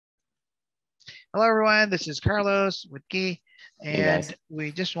Hello, everyone. This is Carlos with Guy, Hey guys. and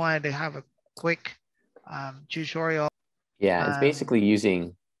we just wanted to have a quick tutorial. Yeah, it's Um, basically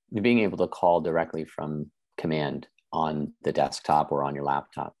being able to call directly from command on the desktop or on your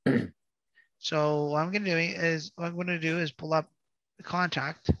laptop. so what I'm going to do is pull up the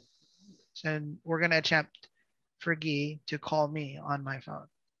contact, and we're going to attempt for Guy to call me on my phone.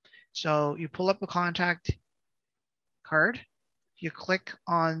 So you pull up the contact card, you click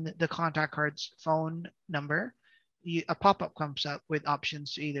on the contact card's phone number, a pop-up comes up with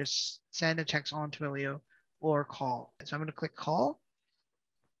options to either send a text on Twilio or call. So I'm going to click call.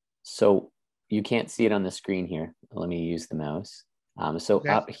 So you can't see it on the screen here. Let me use the mouse. So Okay.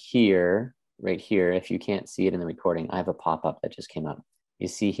 up here, right here, if you can't see it in the recording, I have a pop-up that just came up. You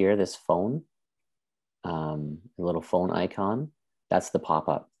see here this phone, a little phone icon. That's the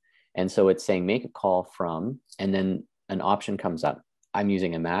pop-up. And so it's saying make a call from, and then an option comes up. I'm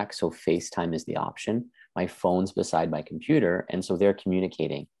using a Mac, so FaceTime is the option. My phone's beside my computer, and so they're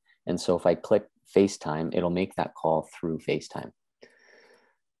communicating. And so if I click FaceTime, it'll make that call through FaceTime.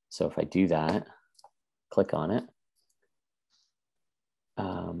 So if I do that, click on it,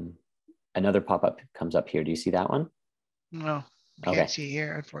 another pop-up comes up here. Do you see that one? No, can't Okay. see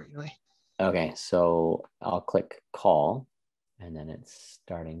here, unfortunately. Okay, so I'll click call, and then it's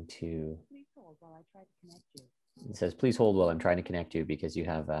starting to. It says, "Please hold while I'm trying to connect you because you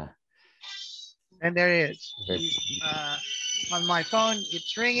have a." And there it is. Very... On my phone,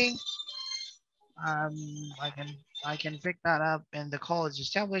 it's ringing. Um, I can I can pick that up, and the call is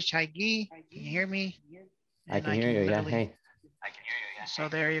established. Hi, Guy. Can you hear me? I And can I hear can you. Yeah. literally. Hey. So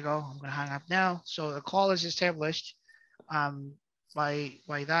there you go. I'm gonna hang up now. So the call is established um, by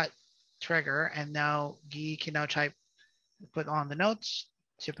that trigger, and now Guy can now put on the notes,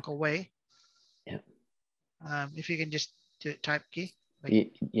 typical way. Yeah. If you can just type Guy,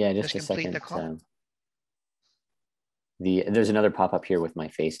 like Yeah. Just just a complete the second. call. There's another pop-up here with my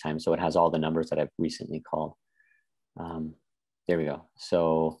FaceTime, so it has all the numbers that I've recently called. There we go.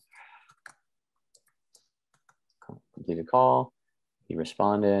 So completed call. He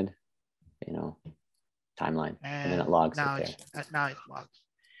responded. You know, timeline, and then it And logs it there. now it logs.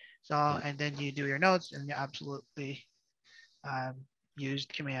 So Yeah. and then you do your notes, and you absolutely um, use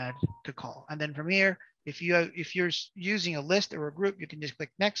command to call. And then from here, if you're using a list or a group, you can just click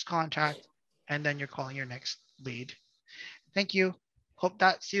next contact, and then you're calling your next lead. Thank you. Hope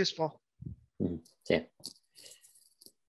that's useful. Mm-hmm. See ya.